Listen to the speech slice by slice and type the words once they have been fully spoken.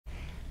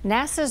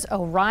NASA's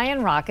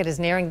Orion rocket is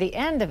nearing the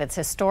end of its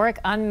historic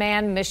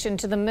unmanned mission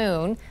to the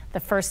moon, the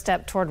first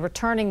step toward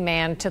returning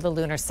man to the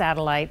lunar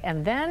satellite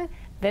and then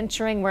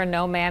venturing where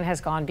no man has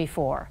gone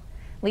before.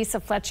 Lisa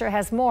Fletcher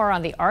has more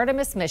on the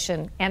Artemis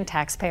mission and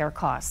taxpayer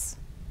costs.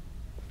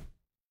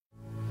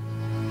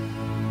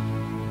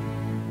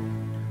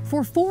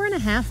 For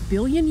 4.5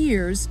 billion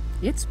years,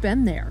 it's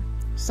been there,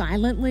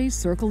 silently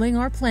circling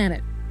our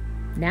planet.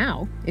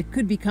 Now, it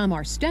could become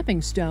our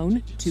stepping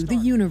stone to the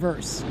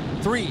universe.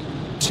 3,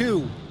 2,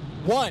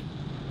 1.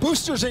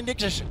 Boosters in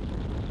ignition.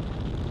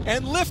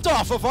 And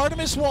liftoff of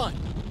Artemis 1.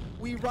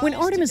 When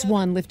Artemis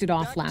 1 lifted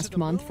off last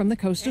month from the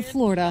coast of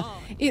Florida,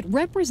 it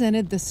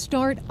represented the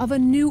start of a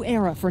new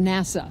era for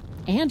NASA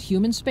and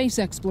human space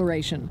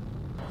exploration.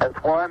 It's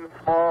one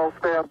small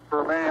step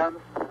for man.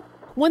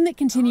 One that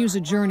continues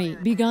a journey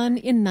begun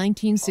in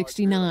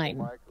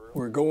 1969.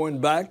 We're going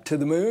back to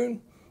the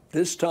moon.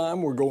 This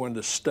time we're going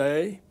to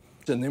stay,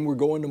 and then we're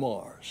going to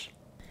Mars.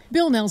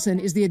 Bill Nelson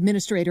is the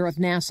administrator of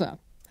NASA.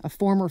 A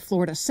former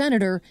Florida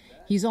senator,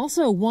 he's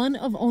also one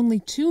of only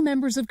 2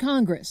 members of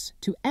Congress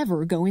to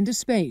ever go into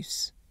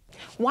space.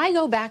 Why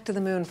go back to the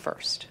moon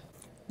first?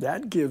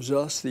 That gives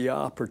us the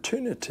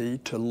opportunity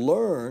to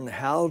learn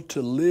how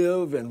to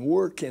live and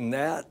work in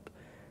that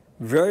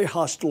very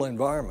hostile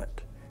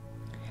environment.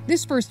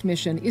 This first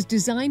mission is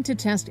designed to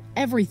test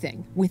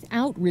everything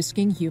without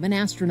risking human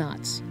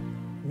astronauts.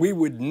 We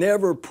would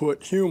never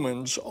put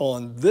humans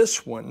on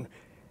this one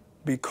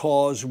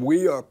because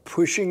we are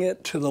pushing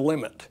it to the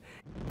limit.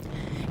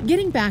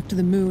 Getting back to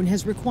the moon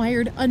has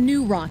required a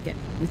new rocket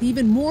with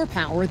even more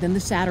power than the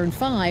Saturn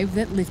V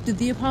that lifted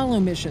the Apollo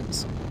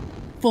missions.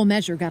 Full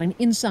Measure got an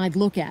inside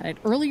look at it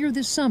earlier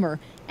this summer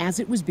as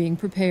it was being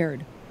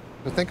prepared.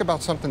 Think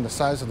about something the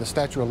size of the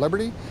Statue of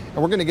Liberty, and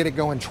we're going to get it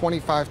going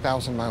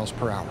 25,000 miles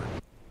per hour.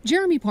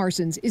 Jeremy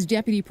Parsons is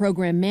Deputy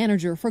Program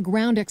Manager for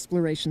Ground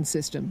Exploration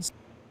Systems.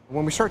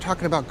 When we start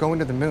talking about going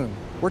to the moon,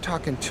 we're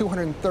talking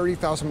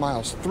 230,000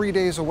 miles, 3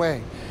 days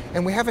away.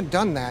 And we haven't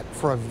done that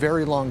for a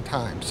very long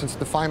time, since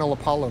the final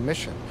Apollo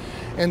mission.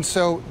 And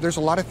so there's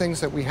a lot of things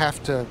that we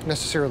have to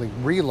necessarily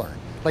relearn,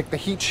 like the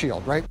heat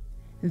shield, right?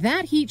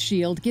 That heat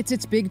shield gets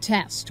its big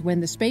test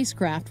when the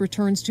spacecraft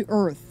returns to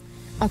Earth.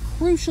 A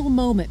crucial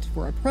moment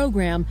for a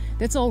program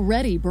that's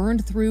already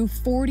burned through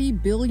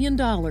 $40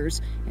 billion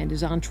and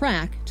is on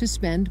track to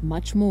spend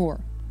much more.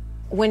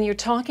 When you're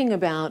talking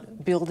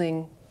about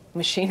building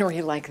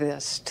machinery like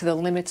this to the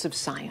limits of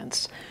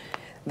science,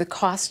 the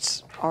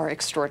costs are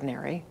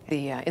extraordinary.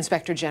 The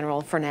Inspector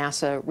General for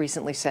NASA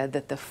recently said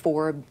that the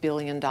 $4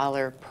 billion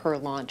per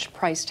launch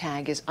price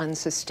tag is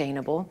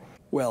unsustainable.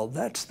 Well,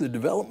 that's the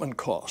development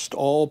cost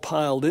all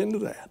piled into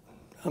that.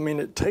 I mean,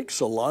 it takes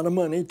a lot of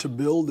money to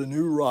build a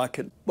new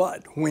rocket,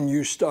 but when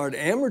you start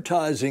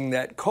amortizing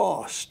that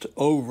cost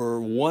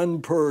over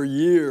one per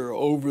year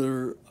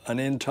over an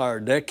entire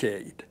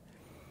decade,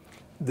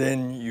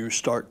 then you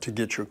start to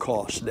get your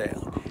costs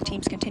down.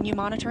 Teams continue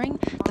monitoring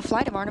the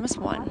flight of Artemis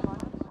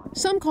 1.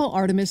 Some call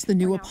Artemis the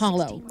new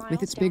Apollo,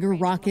 with its bigger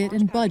rocket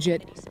and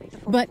budget.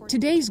 But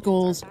today's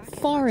goals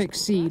far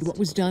exceed what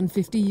was done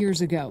 50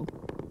 years ago.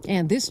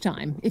 And this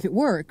time, if it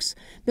works,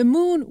 the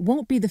moon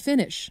won't be the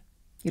finish.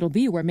 It'll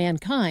be where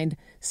mankind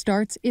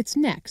starts its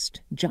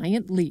next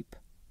giant leap.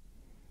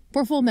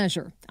 For Full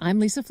Measure, I'm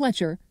Lisa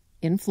Fletcher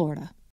in Florida.